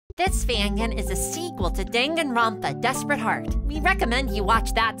This fangan is a sequel to Danganronpa Desperate Heart. We recommend you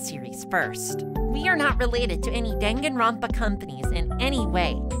watch that series first. We are not related to any Danganronpa companies in any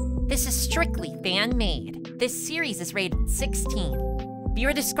way. This is strictly fan-made. This series is rated 16.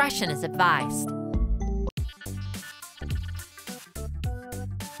 Viewer discretion is advised.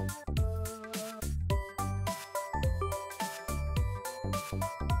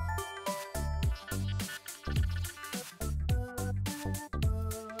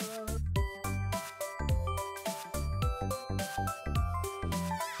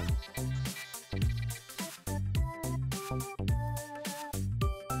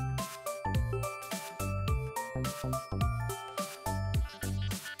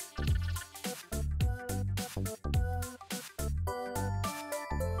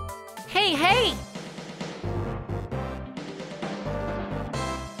 Hey!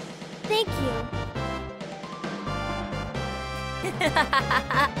 Thank you.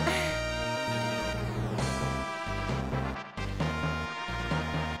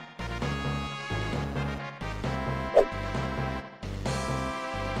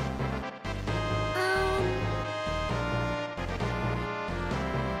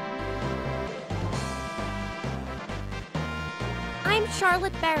 I'm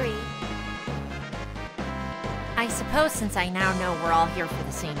Charlotte Berry. I suppose since I now know we're all here for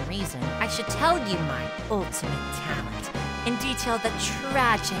the same reason, I should tell you my ultimate talent and detail the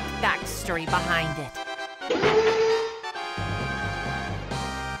tragic backstory behind it.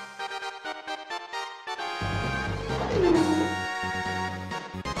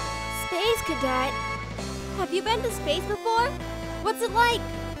 Space Cadet? Have you been to space before? What's it like?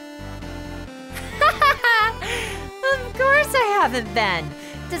 Of course I haven't been.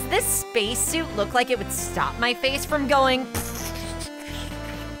 Does this spacesuit look like it would stop my face from going? Is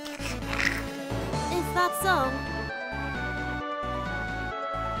that so?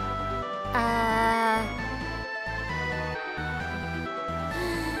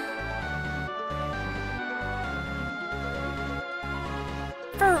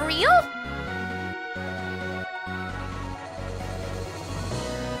 For real?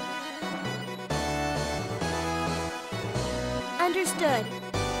 Understood.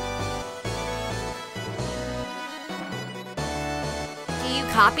 Do you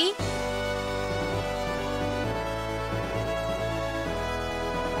copy?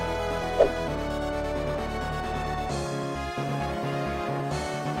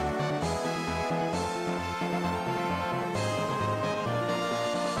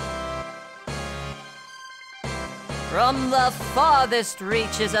 From the farthest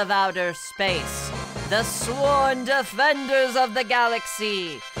reaches of outer space, the sworn defenders of the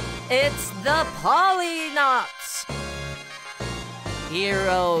galaxy, it's the Polynauts!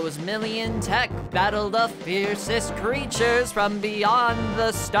 Heroes Million Tech battle the fiercest creatures from beyond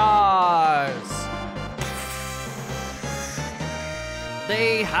the stars.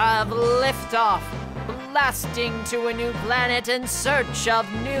 They have liftoff, blasting to a new planet in search of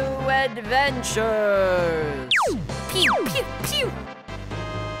new adventures. Pew, pew, pew.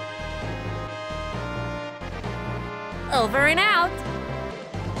 Over and out.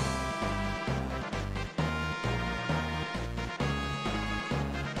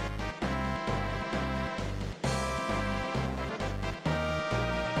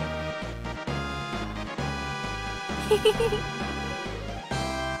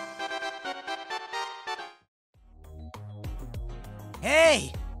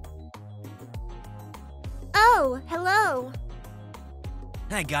 Hey! Oh, hello.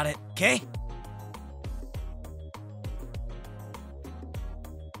 I got it, okay?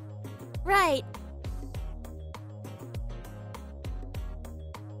 Right.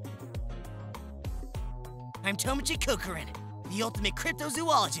 I'm Tomochi Kukurin, the ultimate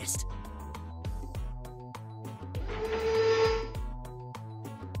cryptozoologist.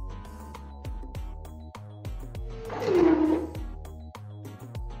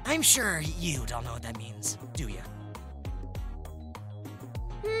 I'm sure you don't know what that means, do you?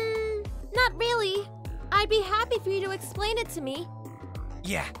 Not really. I'd be happy for you to explain it to me.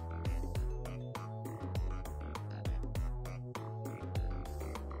 Yeah.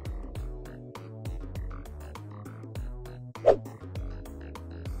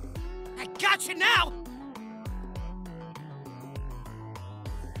 I got you now!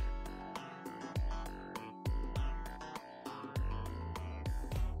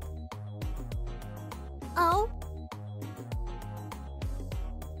 Oh?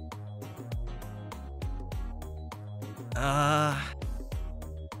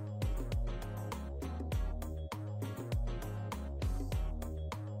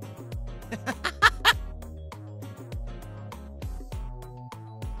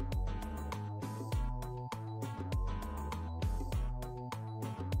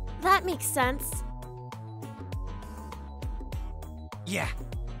 That makes sense. Yeah.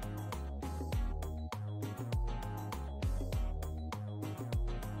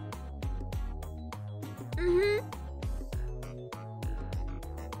 Mm-hmm.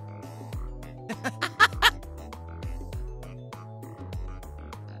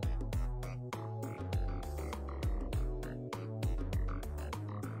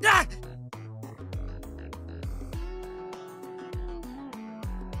 Ah!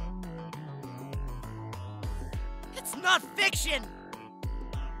 It's not fiction!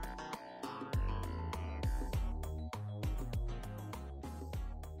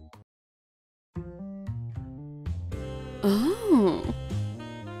 Oh.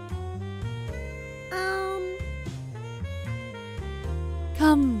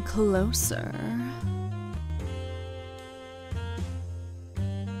 Come closer.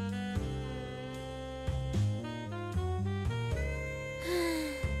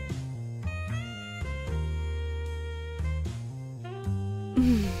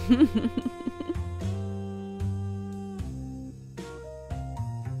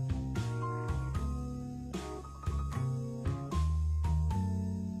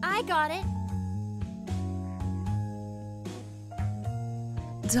 I got it.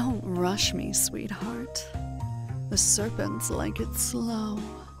 Don't rush me, sweetheart. The serpents like it slow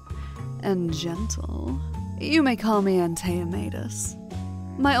and gentle. You may call me Anthea Matus.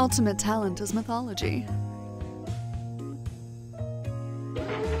 My ultimate talent is mythology.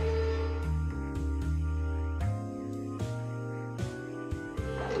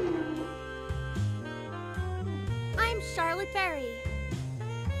 I'm Charlotte Berry.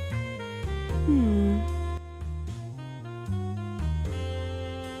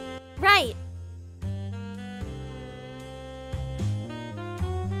 Right.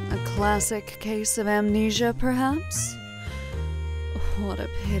 A classic case of amnesia, perhaps? What a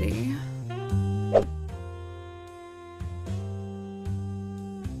pity.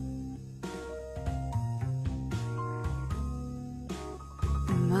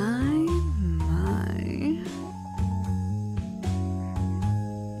 My.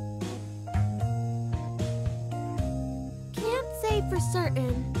 Can't say for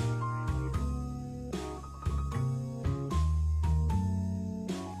certain.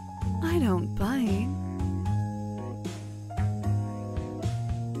 I don't bite.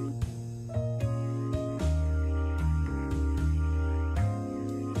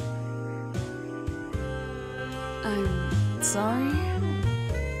 I'm sorry.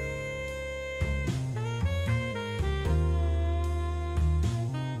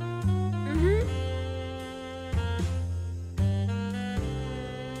 Mm-hmm.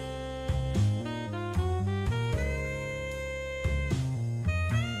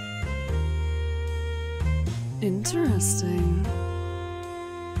 Interesting.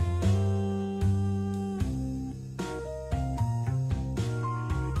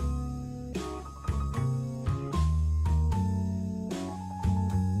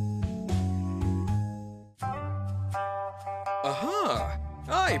 Aha!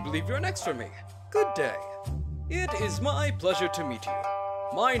 I believe you're next for me. Good day. It is my pleasure to meet you.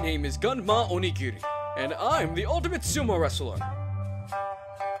 My name is Gunma Onigiri, and I'm the ultimate sumo wrestler.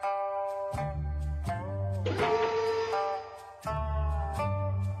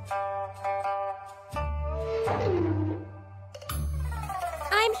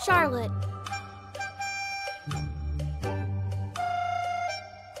 I'm Charlotte.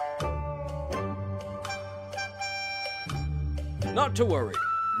 Not to worry,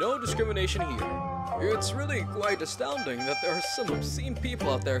 no discrimination here. It's really quite astounding that there are some obscene people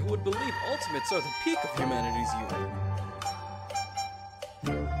out there who would believe ultimates are the peak of humanity's youth.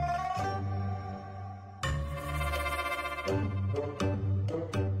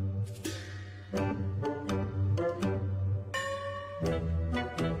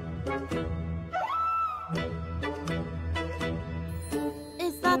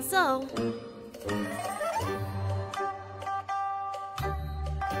 Is that so?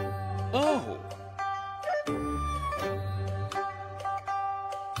 Oh!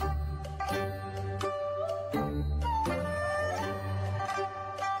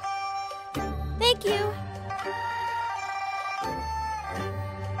 Thank you.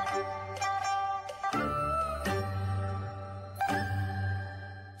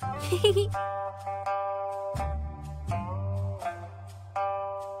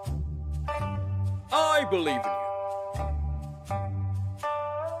 I believe in you.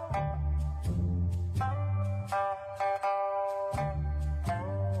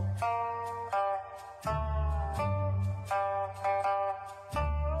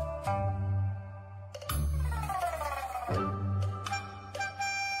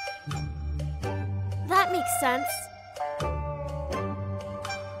 makes sense.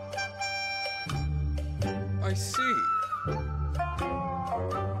 I see.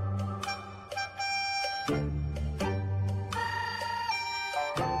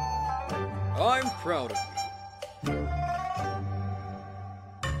 I'm proud of you.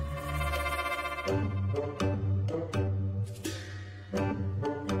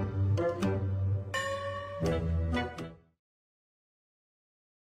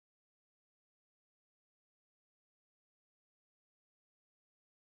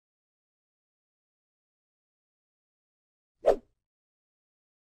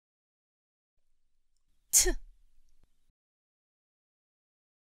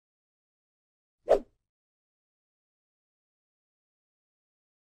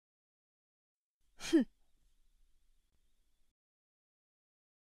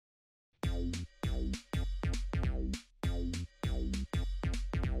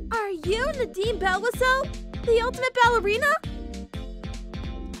 Are you Nadine Beloiseau, the ultimate ballerina?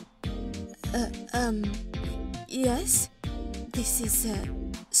 Yes? This is,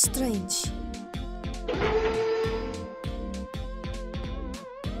 strange.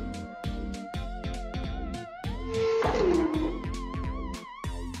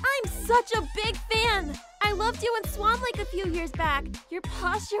 I'm such a big fan! I loved you in Swan Lake a few years back. Your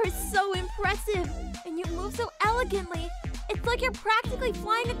posture is so impressive, and you move so elegantly. It's like you're practically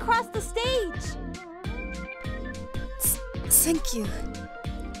flying across the stage. Thank you.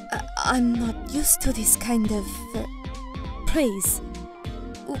 I'm not used to this kind of praise.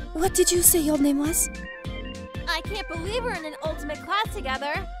 What did you say your name was? I can't believe we're in an ultimate class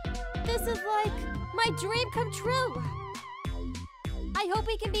together. This is like my dream come true. I hope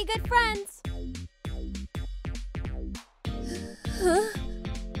we can be good friends. Huh?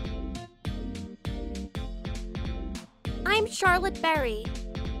 I'm Charlotte Berry.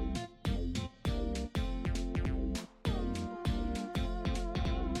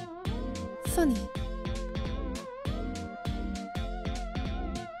 Funny.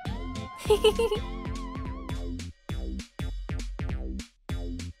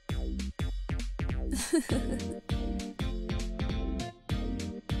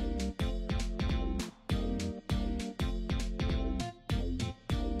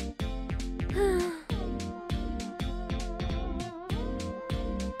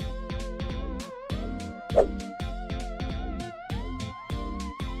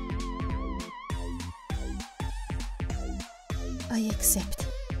 I accept.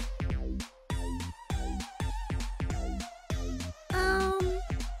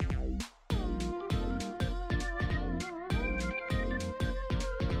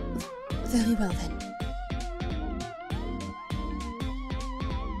 Very well then.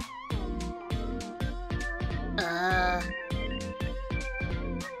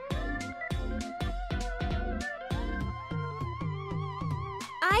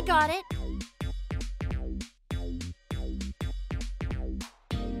 I got it.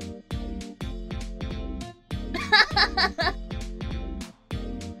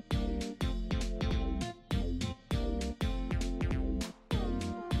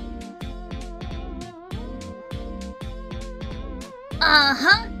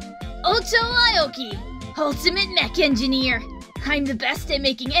 Oto Aoki, Ultimate Mech Engineer. I'm the best at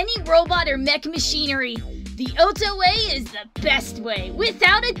making any robot or mech machinery. The Oto way is the best way,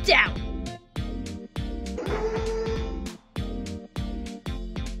 without a doubt.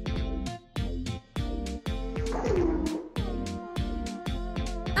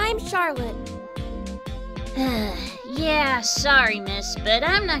 I'm Charlotte. Yeah, sorry, miss, but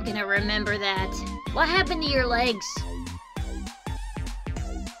I'm not gonna remember that. What happened to your legs?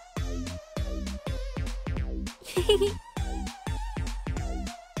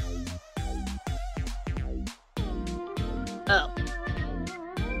 Oh.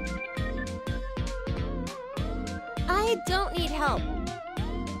 I don't need help.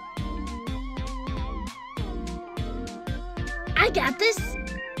 I got this.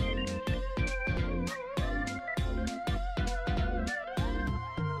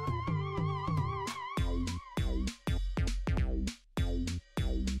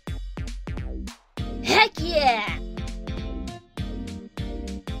 Heck yeah!